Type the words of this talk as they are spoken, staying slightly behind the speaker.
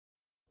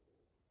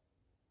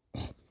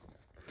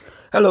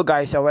Hello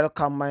guys and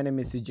welcome. My name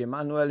is CJ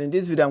Manuel. In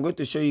this video I'm going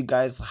to show you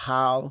guys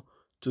how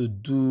to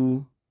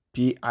do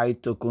PI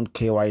token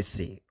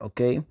KYC.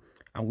 Okay,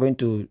 I'm going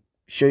to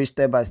show you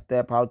step by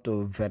step how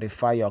to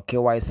verify your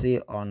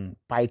KYC on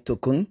PI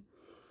token.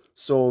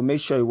 So make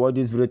sure you watch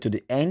this video to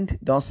the end.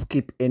 Don't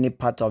skip any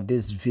part of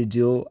this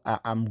video.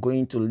 I'm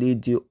going to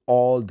lead you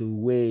all the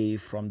way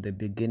from the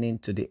beginning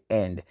to the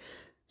end,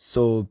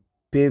 so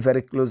pay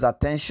very close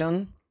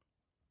attention.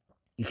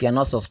 If you're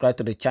not subscribed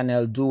to the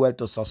channel, do well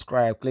to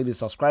subscribe. Click the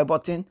subscribe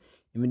button.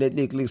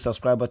 Immediately click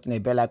subscribe button, a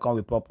bell icon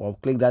will pop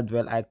up. Click that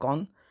bell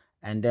icon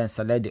and then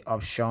select the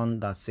option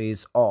that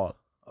says all.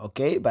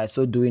 Okay, by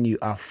so doing you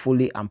are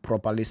fully and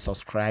properly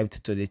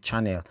subscribed to the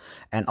channel.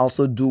 And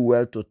also do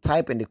well to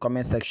type in the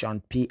comment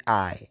section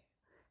PI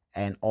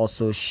and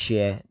also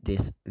share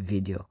this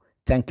video.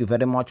 Thank you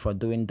very much for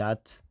doing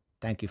that.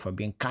 Thank you for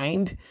being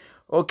kind.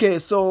 Okay,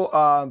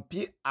 so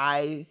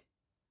PI,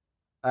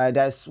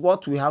 that's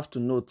what we have to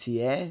note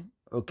here.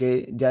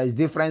 Okay, there is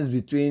difference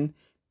between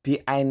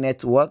PI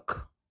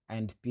network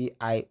and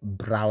PI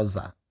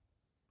browser.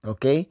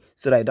 Okay,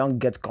 so that I don't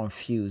get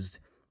confused.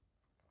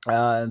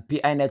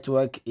 PI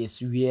network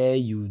is where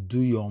you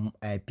do your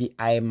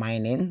PI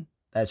mining.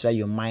 That's where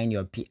you mine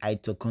your PI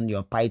token,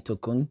 your PI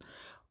token.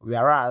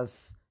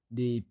 Whereas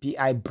the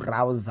PI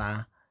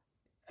browser,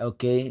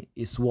 okay,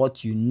 is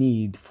what you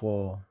need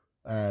for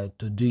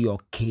to do your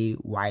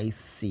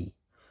KYC.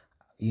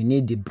 You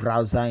need the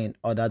browser in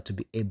order to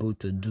be able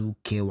to do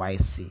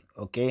KYC.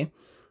 Okay,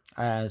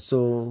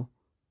 so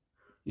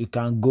you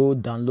can go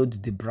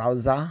download the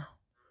browser,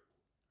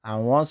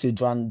 and once you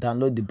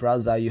download the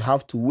browser, you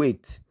have to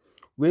wait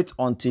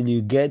until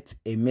you get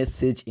a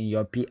message in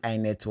your PI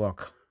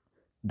network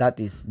that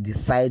is the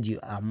side you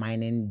are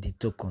mining the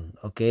token.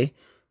 Okay,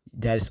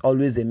 there is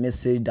always a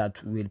message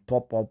that will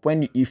pop up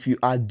if you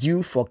are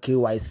due for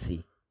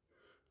KYC.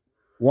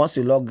 Once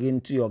you log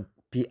into your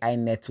PI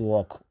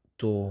network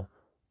to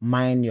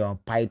mine your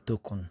PI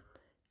token,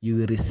 you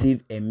will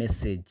receive a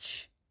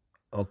message,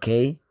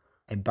 okay,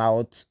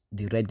 about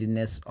the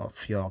readiness of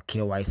your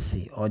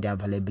KYC or the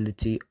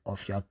availability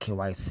of your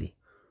KYC.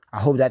 I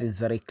hope that is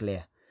very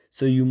clear.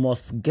 So you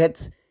must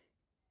get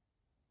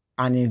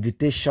an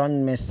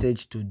invitation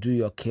message to do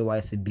your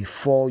KYC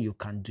before you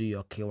can do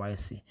your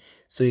KYC.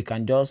 So you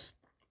can just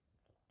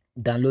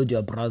download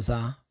your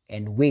browser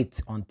and wait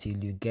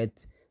until you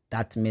get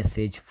that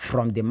message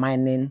from the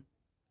mining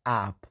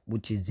app,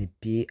 which is the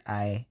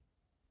PI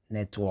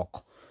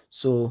network.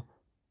 So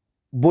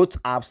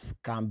both apps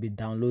can be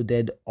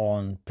downloaded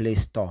on Play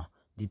Store.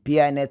 The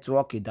PI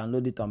network, you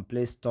download it on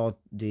Play Store.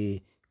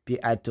 The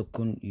PI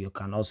token, you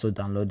can also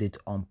download it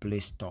on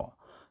Play Store.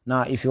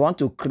 Now, if you want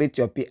to create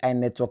your PI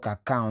network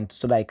account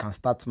so that you can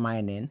start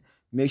mining,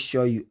 make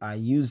sure you are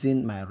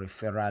using my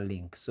referral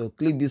link. So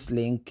click this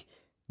link,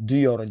 do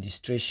your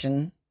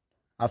registration.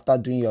 After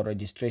doing your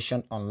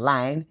registration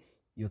online,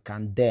 you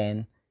can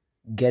then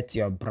get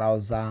your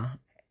browser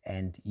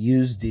and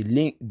use the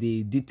link,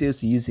 the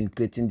details you use in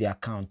creating the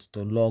account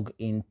to log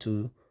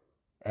into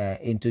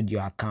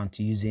your account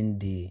using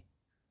the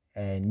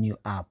new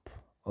app.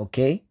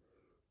 Okay,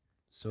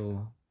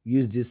 so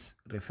use this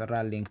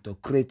referral link to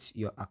create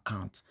your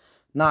account.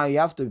 Now you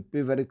have to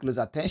pay very close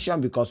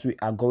attention because we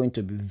are going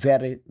to be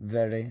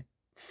very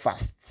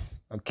fast.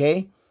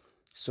 Okay,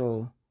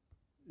 so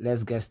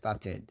let's get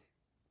started.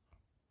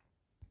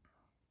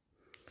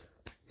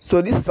 So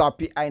this is our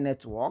PI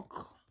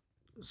network.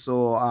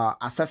 So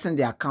accessing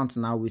the account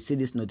now, we see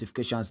these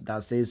notifications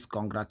that says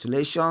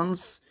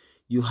congratulations,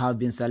 you have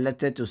been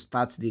selected to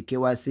start the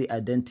KYC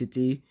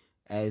identity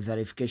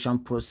verification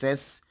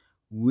process,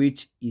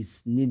 which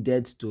is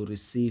needed to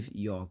receive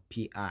your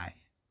PI.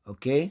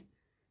 Okay,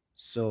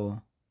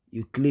 so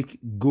you click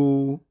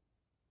go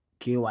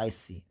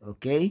KYC.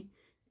 Okay,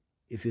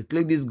 if you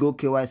click this go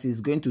KYC,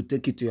 it's going to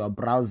take you to your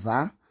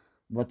browser.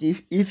 But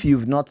if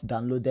you've not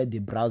downloaded the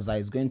browser,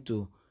 it's going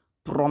to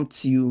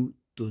prompt you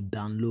to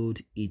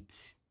download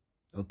it.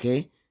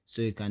 Okay,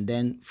 so you can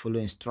then follow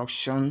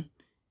instruction.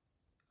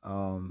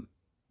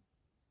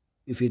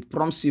 If it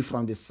prompts you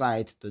from the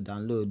site to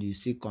download, you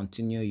see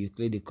continue, you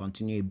click the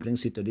continue, it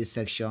brings you to this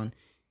section.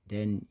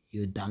 Then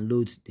you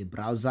download the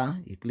browser,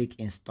 you click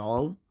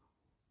install.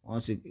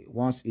 Once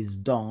it's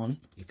done,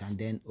 you can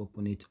then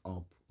open it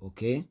up.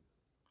 Okay,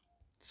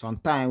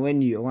 sometime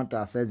when you want to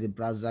access the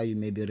browser, you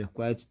may be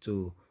required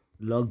to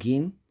log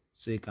in,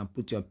 so you can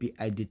put your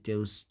PI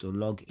details to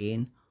log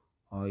in,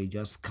 or you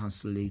just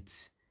cancel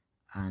it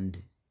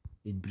and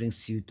it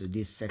brings you to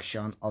this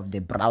section of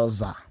the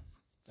browser.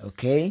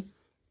 Okay,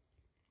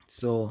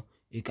 so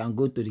you can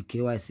go to the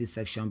KYC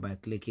section by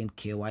clicking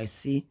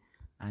KYC,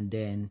 and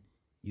then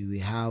you will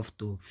have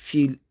to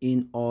fill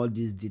in all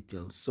these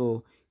details.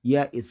 So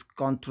here is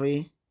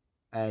country,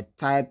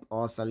 type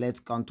or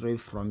select country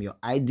from your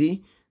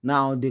ID.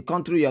 Now the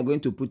country you are going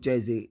to put here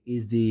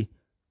is the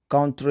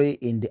country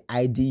in the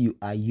ID you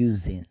are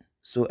using.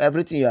 So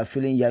everything you are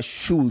filling here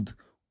should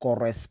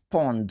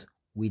correspond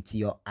with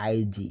your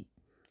ID.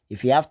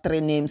 If you have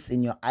 3 names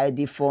in your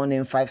ID, 4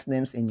 names, 5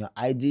 names in your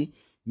ID,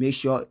 make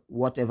sure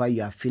whatever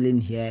you are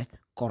filling here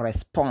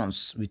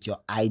corresponds with your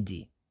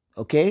ID.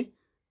 Okay,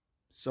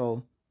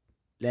 so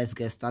let's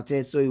get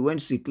started. So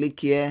once you click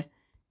here,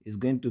 it's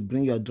going to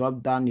bring your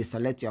drop down. You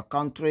select your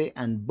country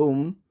and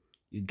boom,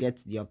 you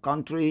get your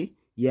country.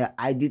 Here,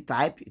 ID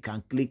type, you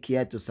can click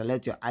here to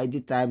select your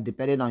ID type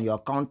depending on your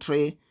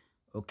country.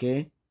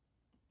 Okay,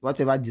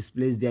 whatever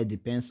displays there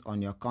depends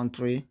on your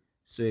country.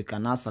 So you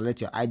can now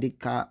select your ID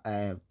card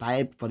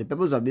type. For the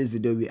purpose of this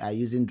video, we are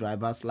using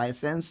driver's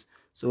license.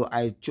 So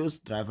I chose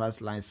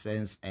driver's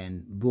license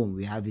and boom,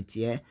 we have it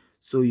here.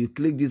 So you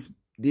click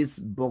this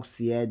box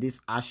here,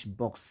 this hash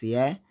box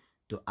here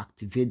to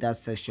activate that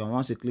section.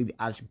 Once you click the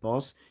hash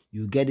box,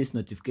 you get this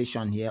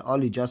notification here.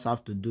 All you just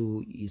have to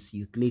do is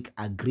you click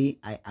agree,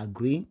 I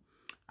agree.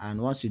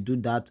 And once you do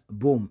that,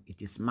 boom,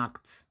 it is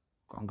marked.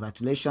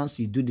 Congratulations.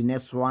 You do the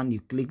next one, you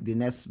click the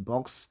next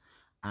box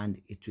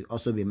and it will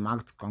also be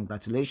marked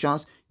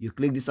congratulations. You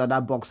click this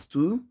other box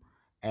too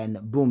and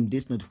boom,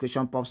 this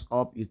notification pops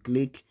up. You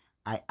click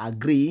I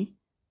agree,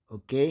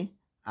 okay,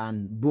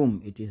 and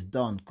boom, it is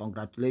done.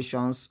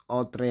 Congratulations,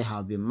 all three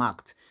have been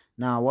marked.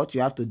 Now what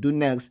you have to do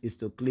next is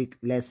to click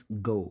let's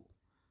go.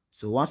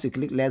 So once you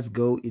click let's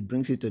go, it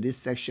brings you to this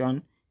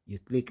section. You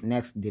click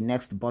the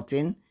next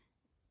button.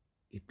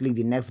 You click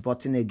the next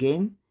button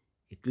again.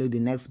 You click the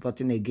next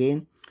button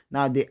again.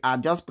 Now they are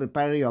just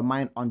preparing your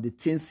mind on the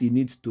things you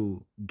need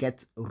to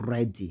get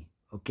ready.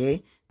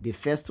 Okay, the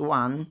first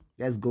one,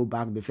 let's go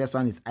back. The first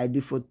one is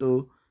ID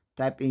photo.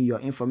 Type in your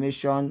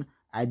information,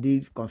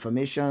 ID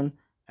confirmation,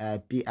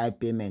 PI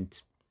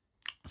payment.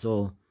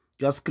 So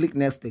just click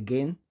next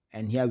again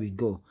and here we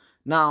go.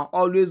 Now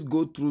always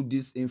go through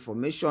this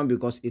information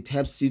because it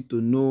helps you to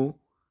know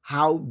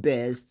how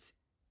best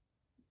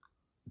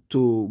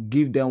to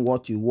give them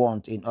what you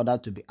want in order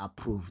to be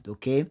approved.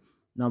 Okay,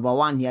 number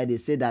one here, they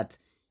say that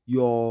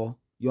your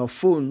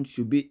phone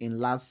should be in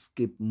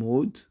landscape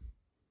mode,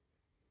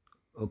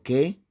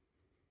 okay,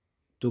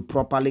 to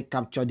properly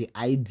capture the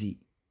ID.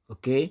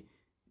 Okay,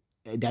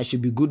 there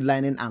should be good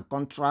lighting and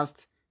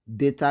contrast,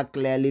 data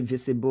clearly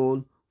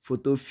visible,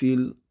 photo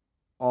fill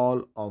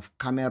all of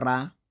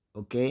camera.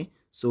 Okay,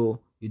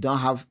 so you don't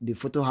have the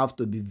photo have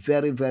to be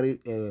very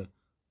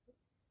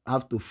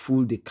have to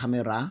fool the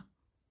camera,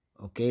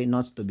 okay,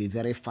 not to be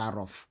very far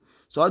off.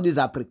 So all these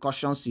are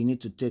precautions you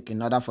need to take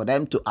in order for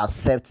them to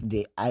accept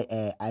the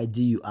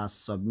ID you are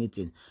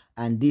submitting.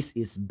 And this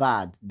is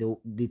bad,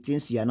 the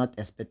things you are not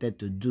expected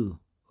to do.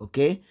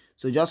 Okay,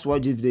 so just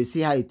watch if they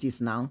see how it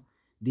is now.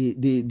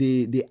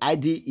 The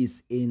ID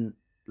is in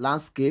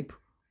landscape,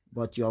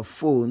 but your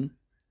phone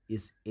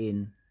is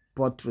in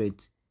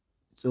portrait,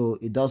 so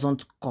it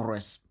doesn't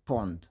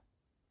correspond.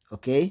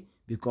 Okay,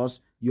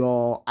 because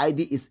your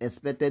ID is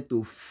expected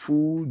to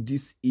fool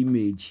this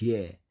image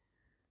here.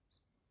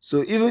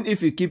 So even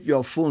if you keep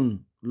your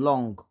phone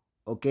long,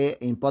 okay,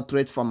 in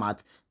portrait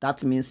format,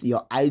 that means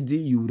your ID,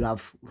 you would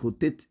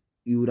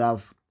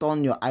have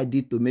turned your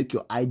ID to make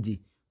your ID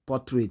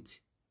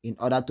portrait in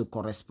order to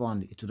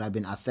correspond. It would have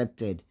been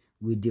accepted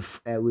with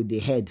the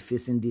head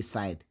facing this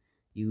side.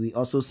 You will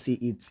also see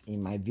it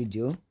in my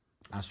video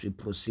as we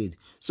proceed.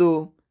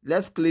 So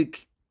let's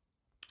click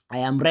I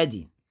am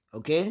ready.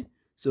 Okay,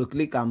 so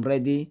click I'm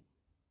ready.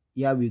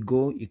 Here we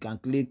go. You can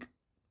click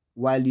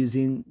while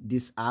using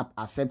this app,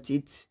 accept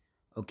it.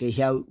 Okay,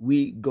 here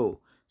we go.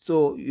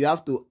 So you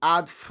have to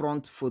add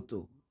front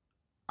photo.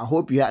 I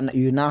hope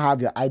you now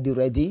have your ID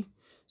ready.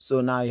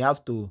 So now you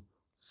have to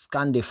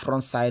scan the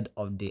front side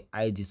of the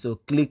ID. So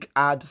click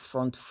add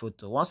front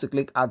photo. Once you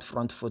click add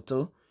front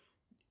photo,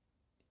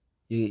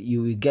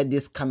 you will get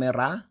this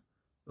camera.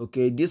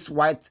 Okay, this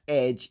white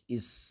edge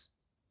is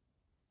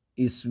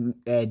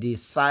the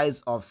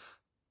size of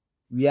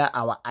where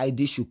our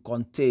ID should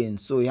contain.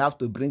 So you have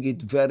to bring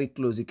it very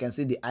close. You can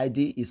see the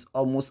ID is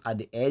almost at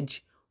the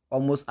edge,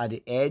 almost at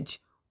the edge,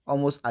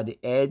 almost at the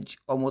edge,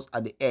 almost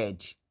at the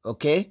edge.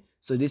 Okay,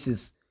 so this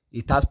is,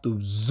 it has to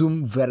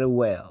zoom very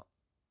well.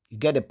 You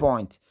get the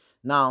point.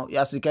 Now,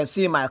 as you can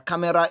see, my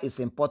camera is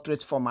in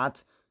portrait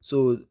format.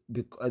 So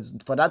because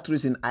for that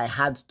reason, I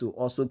had to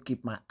also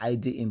keep my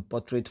ID in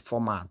portrait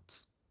format.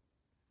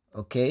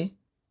 Okay,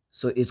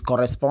 so it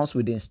corresponds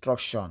with the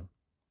instruction.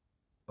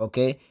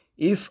 Okay,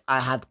 if I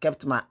had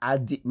kept my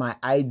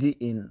ID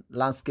in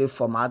landscape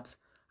format,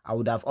 I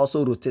would have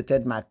also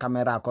rotated my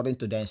camera according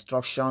to the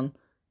instruction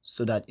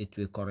so that it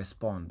will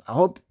correspond. I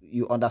hope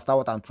you understand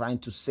what I'm trying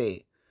to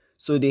say.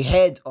 So the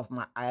head of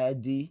my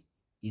ID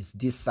is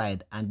this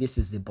side and this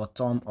is the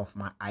bottom of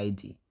my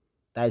ID.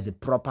 That is a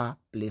proper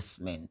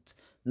placement.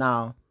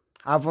 Now,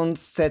 I haven't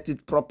set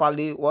it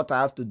properly. What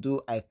I have to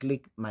do, I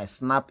click my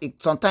snap.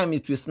 Sometimes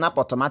it will snap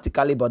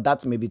automatically, but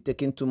that may be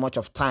taking too much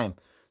of time.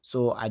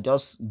 So I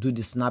just do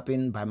the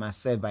snapping by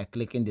myself by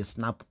clicking the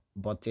snap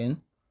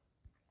button.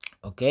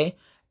 Okay,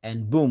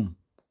 and boom,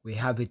 we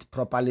have it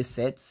properly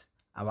set.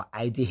 Our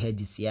ID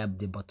head is here,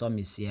 the bottom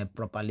is here,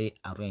 properly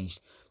arranged.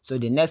 So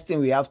the next thing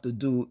we have to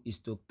do is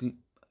to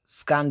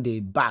scan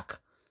the back.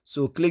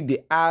 So click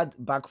the add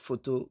back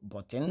photo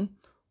button.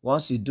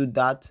 Once you do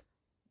that,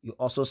 you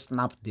also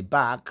snap the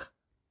back.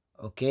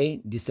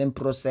 Okay, the same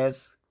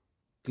process.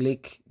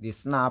 Click the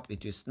snap,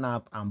 it will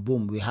snap, and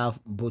boom, we have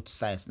both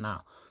sides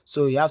now.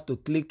 So you have to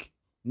click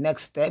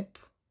next step.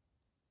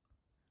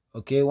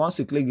 Okay, once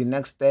you click the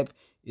next step,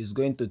 it's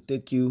going to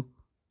take you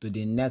to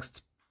the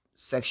next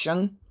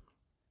section.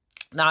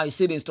 Now you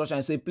see the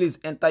instruction, say please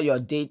enter your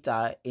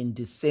data in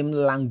the same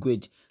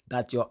language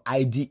that your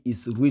ID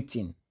is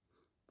written.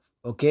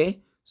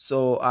 Okay,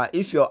 so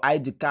if your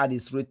ID card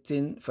is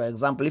written, for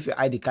example, if your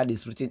ID card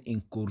is written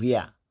in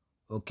Korea,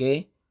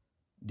 okay,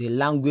 the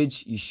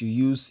language you should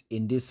use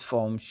in this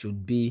form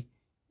should be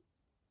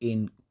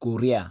in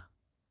Korea.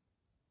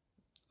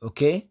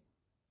 Okay,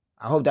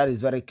 I hope that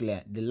is very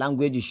clear. The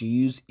language you should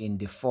use in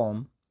the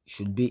form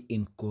should be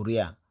in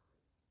Korea,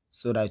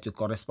 so that it will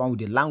correspond with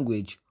the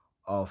language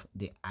of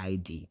the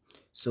ID.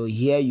 So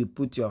here you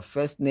put your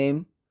first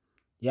name,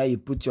 here you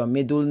put your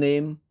middle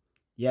name,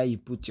 here you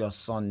put your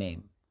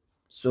surname.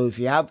 So if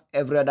you have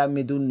every other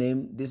middle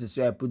name, this is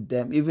where I put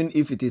them. Even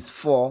if it is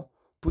 4,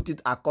 put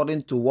it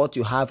according to what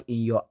you have in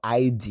your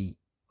ID.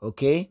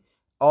 Okay,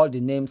 all the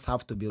names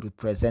have to be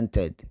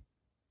represented.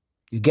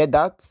 You get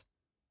that?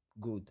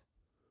 Good.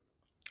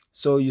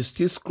 So you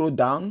still scroll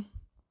down.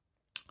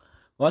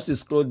 Once you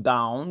scroll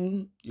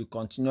down, you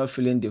continue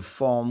filling the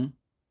form.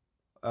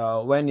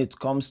 When it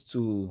comes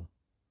to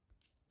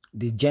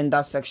the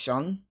gender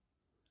section,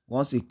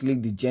 once you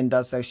click the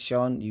gender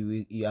section,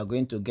 you are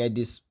going to get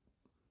this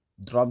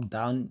drop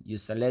down. You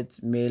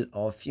select male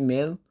or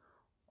female,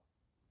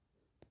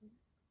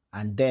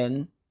 and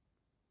then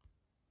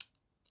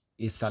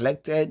it's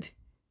selected.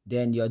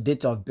 Then your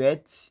date of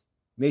birth,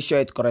 make sure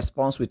it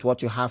corresponds with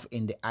what you have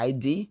in the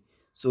ID.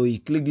 So you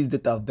click this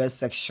date of birth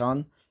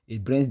section,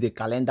 it brings the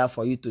calendar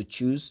for you to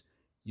choose.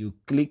 You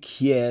click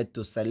here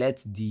to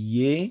select the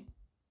year.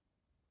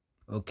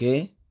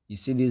 Okay, you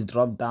see this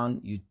drop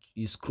down,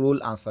 you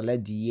scroll and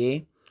select the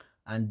year,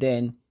 and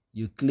then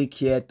you click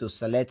here to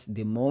select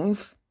the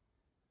month.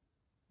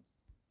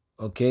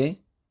 Okay,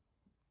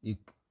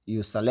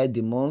 you select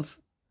the month,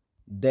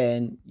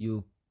 then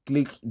you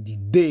click the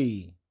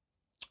day.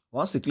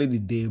 Once you click the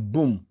day,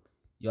 boom,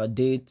 your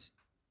date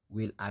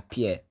will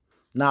appear.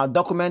 Now,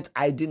 document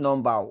ID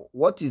number.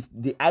 What is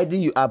the ID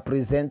you are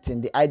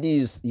presenting? The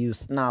ID you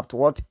snapped,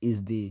 what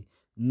is the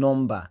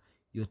number?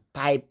 You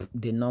type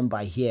the number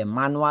here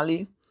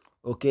manually.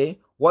 Okay,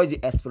 what is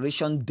the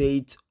expiration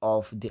date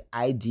of the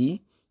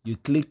ID? You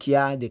click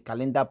here, the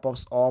calendar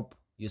pops up,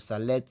 you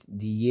select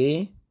the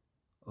year.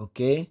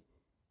 Okay,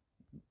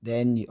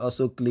 then you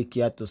also click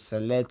here to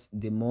select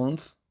the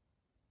month,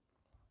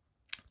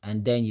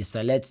 and then you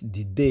select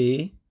the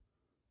day,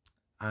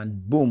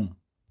 and boom,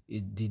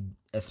 the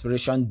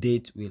expiration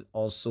date will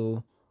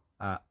also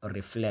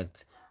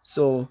reflect.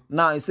 So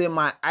now you say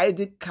my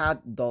ID card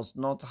does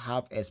not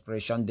have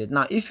expiration date.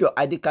 Now if your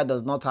ID card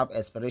does not have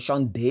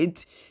expiration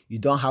date, you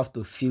don't have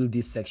to fill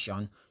this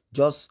section.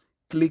 Just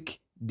click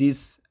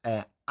this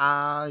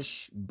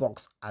hash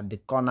box at the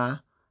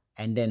corner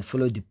and then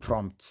follow the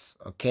prompts.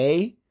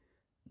 Okay,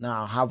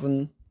 now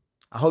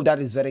I hope that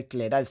is very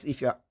clear. That's if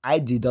your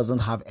ID doesn't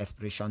have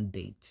expiration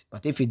date.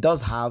 But if it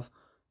does have,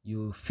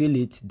 you fill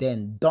it,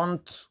 then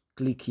don't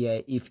click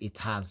here if it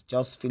has.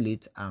 Just fill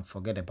it and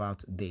forget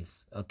about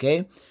this.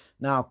 Okay,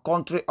 now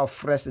country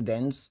of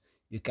residence,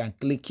 you can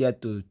click here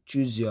to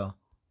choose your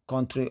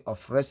country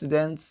of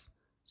residence.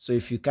 So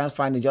if you can't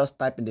find it, just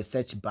type in the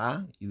search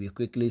bar, you will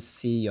quickly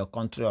see your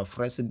country of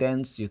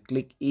residence. You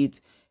click it,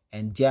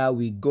 and there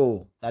we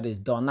go, that is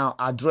done. Now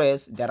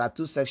address, there are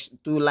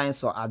two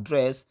lines for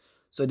address.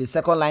 So the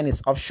second line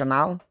is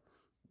optional.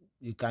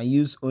 You can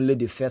use only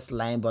the first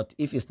line, but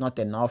if it's not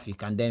enough, you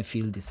can then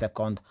fill the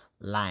second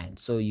line.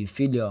 So you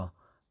fill your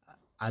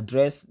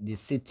address, the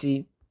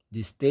city,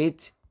 the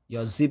state,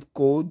 your zip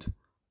code,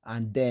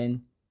 and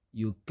then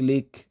you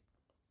click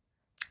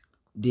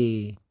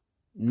the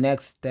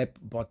next step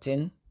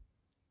button.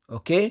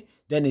 Okay,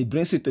 then it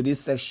brings you to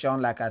this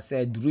section. Like I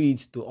said, read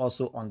to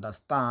also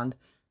understand.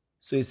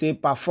 So you say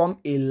perform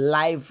a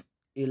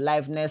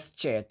liveness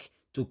check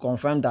to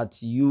confirm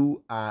that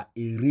you are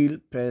a real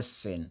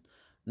person.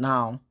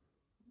 Now,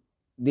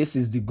 this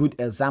is the good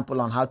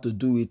example on how to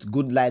do it.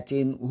 Good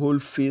lighting, whole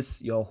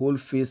face, your whole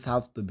face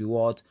has to be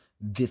what?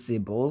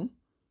 Visible.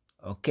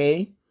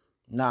 Okay.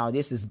 Now,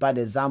 this is bad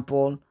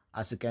example.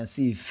 As you can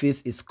see,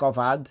 face is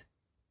covered.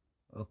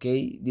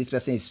 Okay. This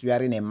person is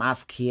wearing a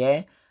mask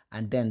here,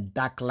 and then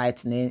dark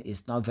lightning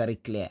is not very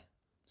clear.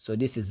 So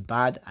this is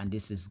bad, and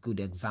this is good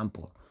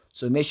example.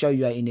 So make sure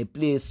you are in a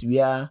place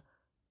where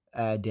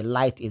the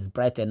light is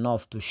bright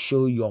enough to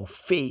show your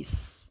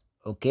face,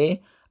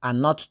 okay, and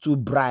not too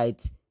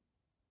bright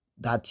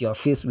that your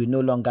face will no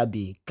longer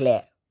be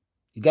clear.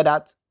 You get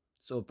that?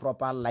 So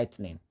proper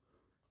lightning.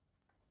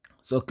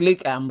 So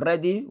click I'm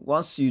ready.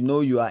 Once you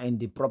know you are in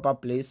the proper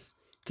place,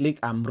 click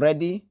I'm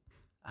ready,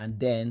 and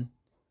then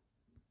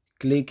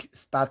click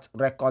start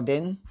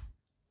recording.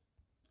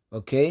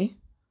 Okay,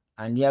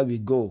 and here we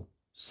go.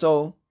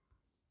 So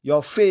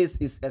your face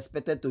is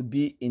expected to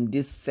be in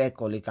this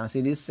circle. You can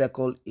see this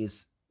circle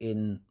is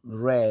in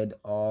red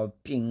or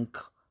pink,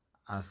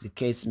 as the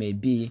case may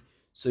be.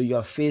 So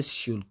your face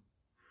should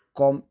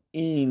come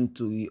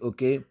into it,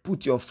 okay?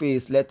 Put your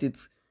face, let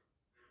it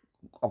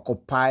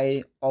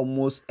occupy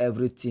almost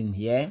everything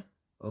here,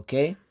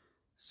 okay?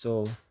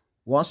 So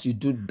once you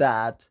do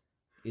that,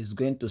 it's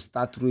going to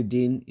start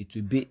reading. It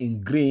will be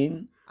in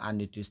green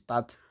and it will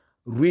start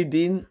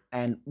reading,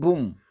 and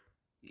boom,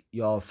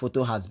 your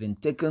photo has been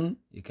taken.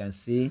 You can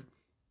see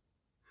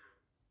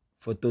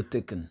photo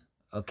taken,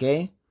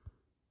 okay?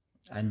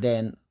 And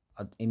then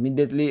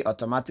immediately,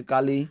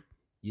 automatically,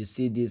 you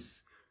see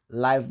this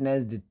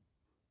liveness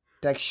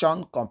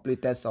detection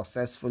completed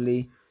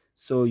successfully.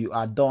 So you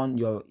are done,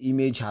 your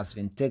image has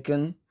been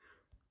taken,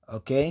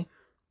 okay?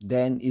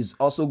 Then it's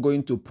also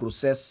going to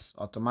process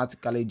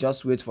automatically.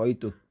 Just wait for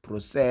it to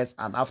process,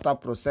 and after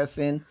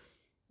processing,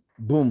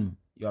 boom,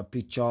 your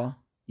picture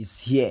is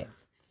here,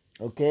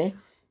 okay?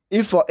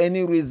 If for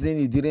any reason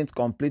you didn't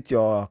complete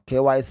your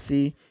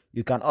KYC,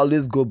 you can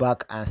always go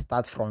back and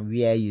start from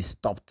where you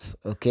stopped,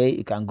 okay?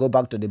 You can go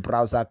back to the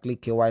browser,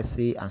 click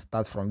KYC, and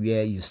start from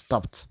where you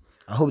stopped.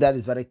 I hope that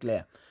is very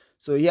clear.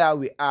 So here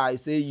we are. I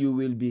say you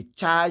will be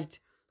charged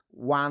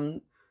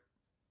one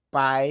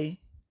pi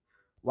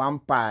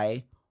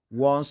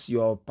once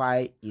your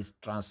pi is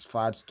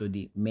transferred to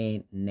the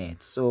main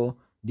net. So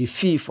the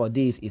fee for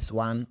this is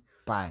 1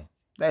 pi.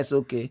 That's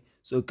okay.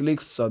 So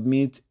click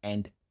submit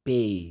and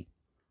pay.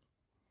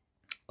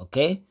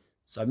 Okay,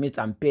 submit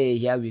and pay.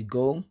 Here we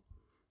go.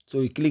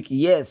 So you click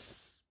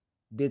yes,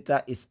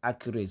 data is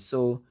accurate.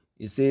 So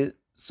you say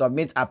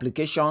submit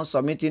application.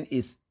 Submitting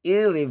is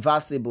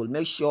irreversible.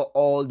 Make sure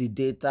all the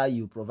data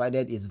you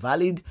provided is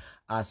valid,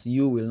 as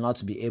you will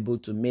not be able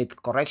to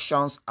make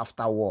corrections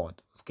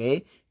afterward.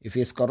 Okay, if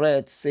it's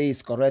correct, say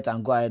it's correct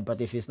and go ahead.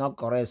 But if it's not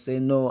correct, say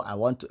no, I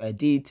want to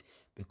edit,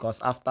 because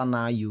after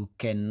now you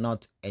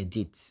cannot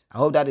edit. I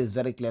hope that is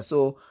very clear.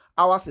 So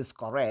ours is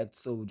correct,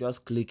 so we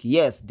just click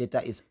yes,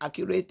 data is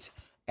accurate,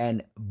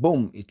 and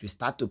boom, it will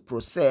start to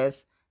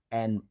process,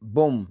 and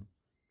boom,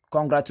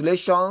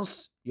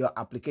 congratulations, your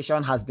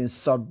application has been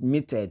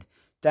submitted.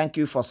 Thank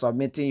you for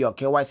submitting your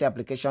KYC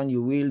application.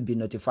 You will be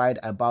notified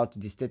about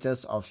the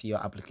status of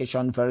your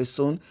application very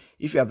soon.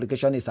 If your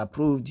application is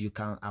approved, you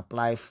can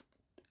apply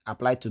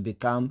to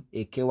become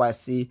a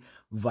KYC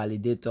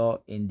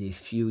validator in the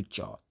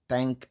future.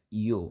 Thank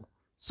you.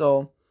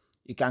 So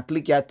you can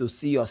click here to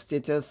see your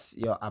status,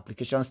 your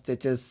application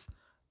status,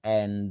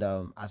 and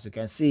as you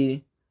can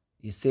see,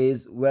 it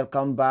says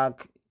welcome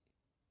back.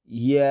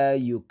 Here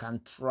you can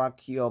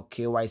track your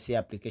KYC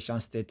application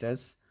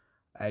status.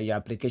 Your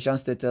application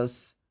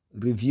status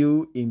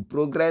review in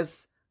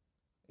progress.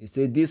 You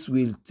say this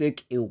will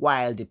take a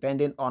while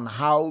depending on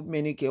how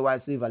many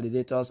KYC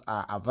validators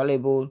are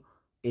available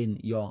in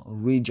your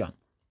region.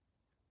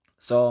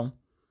 So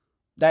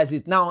that's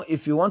it. Now,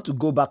 if you want to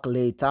go back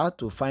later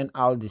to find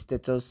out the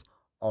status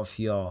of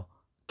your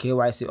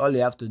KYC, all you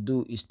have to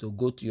do is to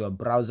go to your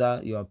browser,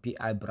 your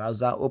PI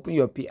browser, open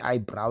your PI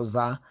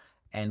browser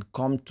and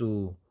come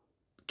to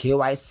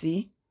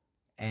KYC,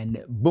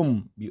 and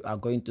boom, you are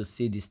going to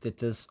see the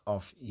status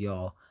of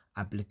your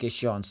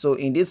application. So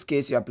in this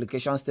case, your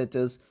application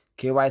status,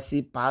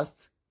 KYC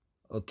passed,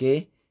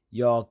 okay?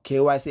 Your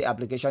KYC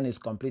application is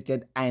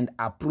completed and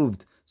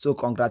approved. So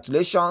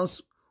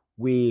congratulations,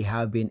 we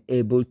have been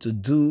able to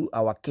do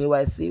our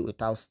KYC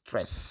without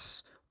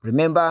stress.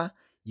 Remember,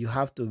 you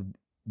have to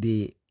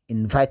be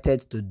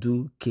invited to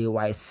do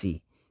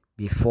KYC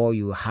before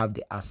you have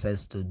the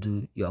access to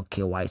do your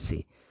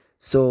KYC.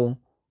 So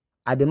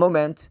at the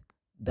moment,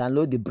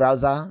 download the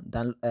browser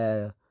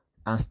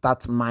and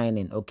start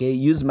mining, okay?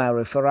 Use my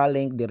referral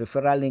link. The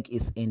referral link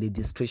is in the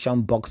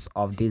description box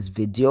of this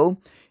video.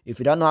 If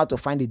you don't know how to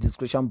find the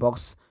description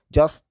box,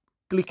 just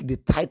click the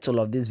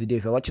title of this video.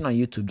 If you're watching on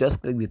YouTube,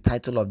 just click the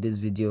title of this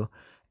video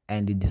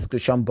and the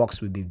description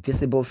box will be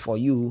visible for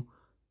you.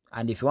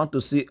 And if you want to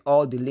see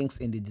all the links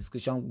in the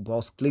description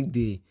box, click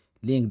the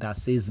link that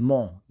says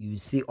more. You will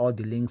see all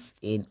the links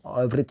in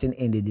everything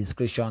in the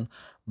description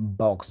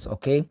box,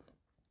 okay?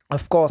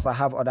 Of course, I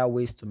have other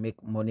ways to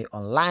make money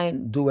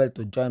online. Do well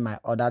to join my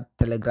other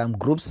Telegram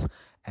groups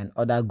and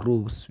other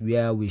groups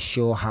where we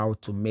show how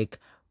to make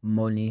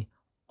money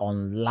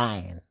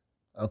online.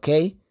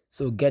 Okay,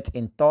 so get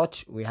in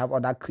touch. We have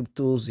other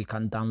cryptos you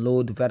can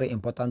download, very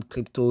important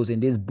cryptos. In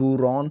this bull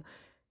run,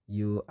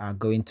 you are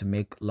going to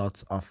make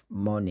lots of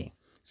money.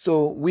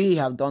 So we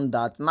have done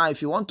that. Now,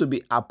 if you want to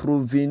be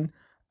approving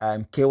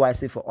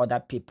KYC for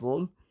other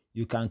people,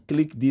 you can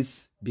click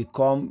this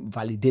become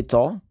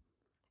validator.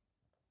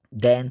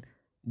 Then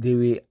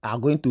they are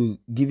going to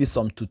give you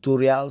some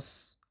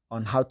tutorials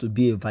on how to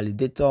be a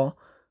validator.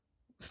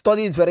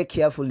 Study it very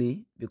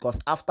carefully, because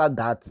after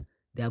that,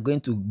 they are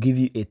going to give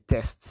you a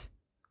test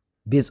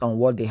based on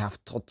what they have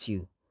taught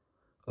you.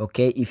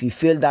 Okay, if you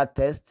fail that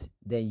test,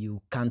 then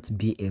you can't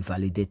be a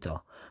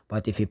validator.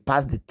 But if you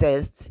pass the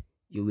test,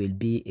 you will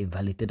be a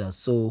validator.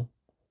 So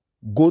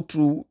go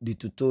through the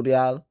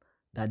tutorial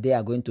that they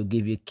are going to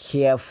give you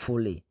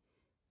carefully.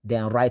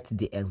 Then write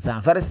the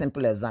exam. Very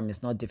simple exam.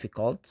 It's not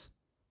difficult.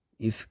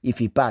 If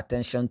you pay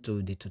attention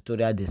to the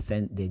tutorial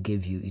they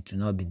gave you, it will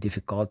not be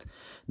difficult.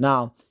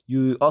 Now,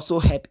 you also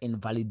help in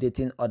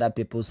validating other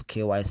people's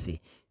KYC.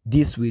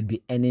 This will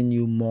be earning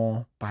you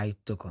more Pi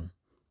token.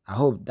 I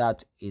hope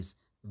that is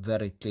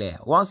very clear.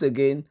 Once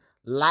again,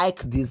 like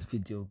this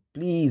video.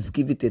 Please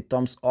give it a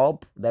thumbs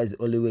up. That is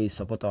the only way you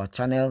support our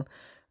channel.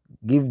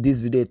 Give this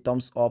video a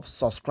thumbs up.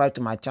 Subscribe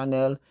to my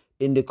channel.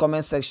 In the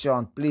comment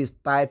section, please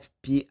type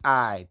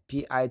PI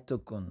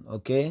token.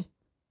 Okay,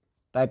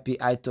 type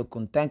PI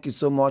token. Thank you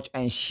so much,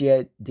 and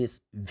share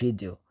this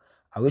video.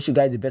 I wish you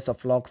guys the best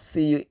of luck.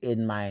 See you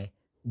in my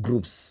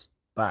groups.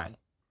 Bye.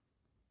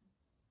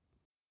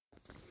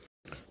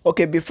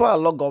 Okay, before I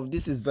log off,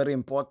 this is very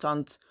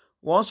important.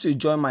 Once you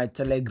join my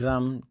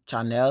Telegram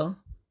channel,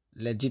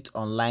 Legit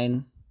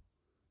Online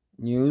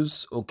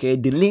News, okay,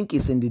 the link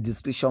is in the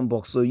description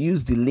box. So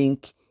use the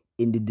link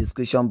in the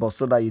description box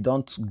so that you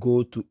don't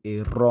go to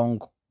a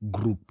wrong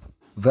group.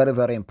 Very,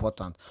 very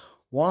important.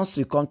 Once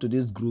you come to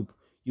this group,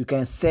 you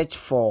can search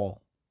for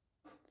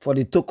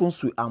the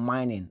tokens we are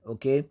mining.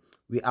 Okay,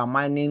 we are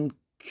mining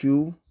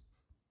QTX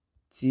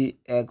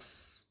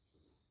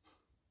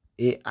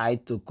AI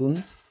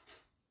token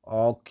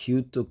or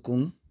Q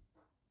token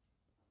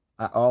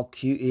or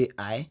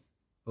QAI.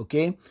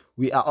 Okay,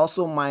 we are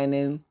also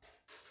mining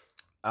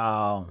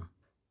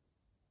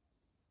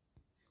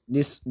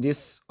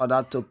this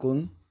other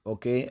token.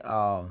 Okay,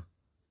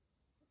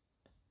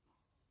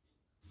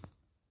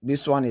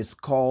 this one is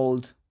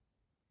called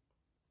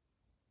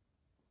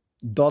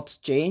dot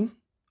chain.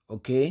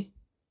 Okay,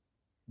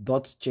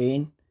 dot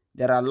chain.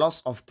 There are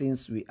lots of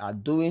things we are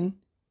doing.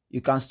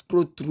 You can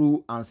scroll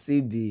through and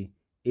see the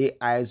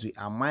AIs we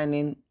are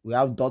mining. We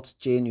have dot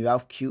chain, you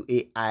have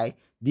QAI.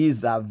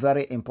 These are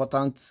very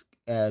important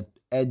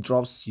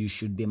airdrops you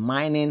should be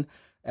mining.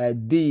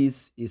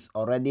 This is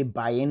already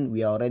buying.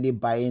 We are already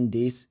buying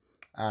this.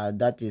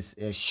 That is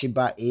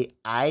Shiba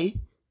AI.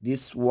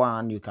 This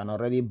one you can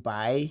already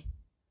buy.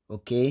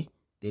 Okay,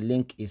 the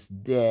link is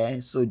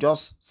there. So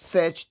just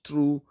search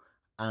through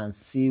and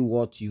see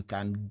what you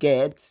can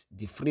get,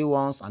 the free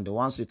ones and the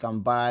ones you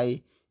can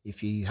buy.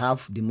 If you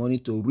have the money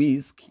to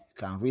risk, you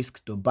can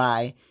risk to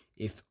buy.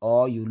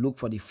 Or you look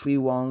for the free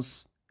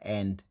ones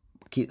and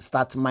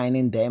start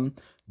mining them.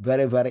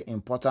 Very, very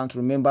important.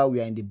 Remember, we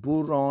are in the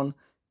bull run.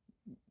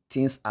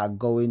 Things are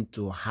going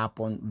to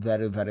happen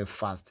very, very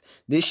fast.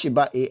 This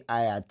Shiba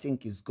AI, I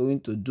think, is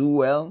going to do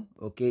well.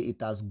 Okay,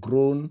 it has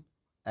grown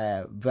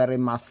very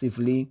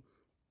massively,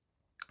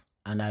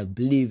 and I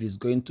believe it's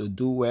going to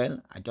do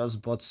well. I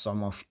just bought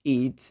some of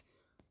it.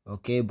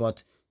 Okay,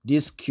 but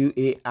this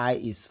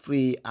QAI is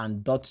free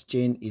and dot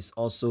chain is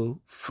also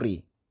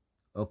free.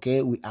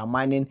 Okay, we are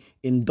mining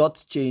in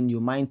dot chain.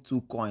 You mine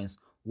two coins.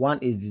 One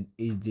is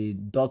the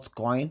dot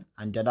coin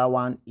and the other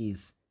one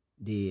is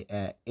the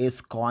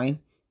ace coin.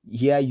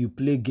 Here you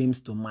play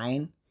games to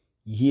mine.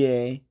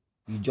 Here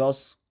you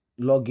just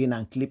log in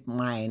and click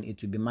mine.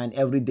 It will be mine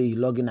every day. You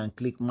log in and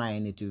click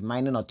mine, it will be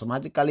mining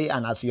automatically.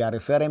 And as you are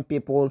referring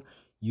people,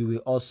 you will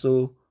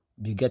also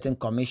be getting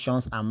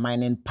commissions and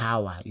mining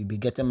power. You'll be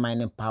getting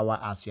mining power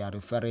as you are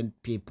referring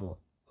people.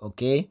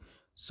 Okay,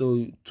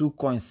 so two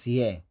coins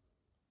here.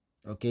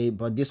 Okay,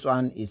 but this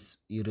one is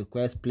you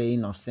request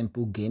playing of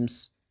simple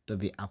games to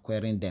be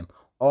acquiring them.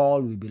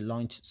 All will be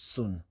launched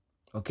soon.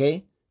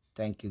 Okay,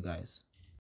 thank you guys.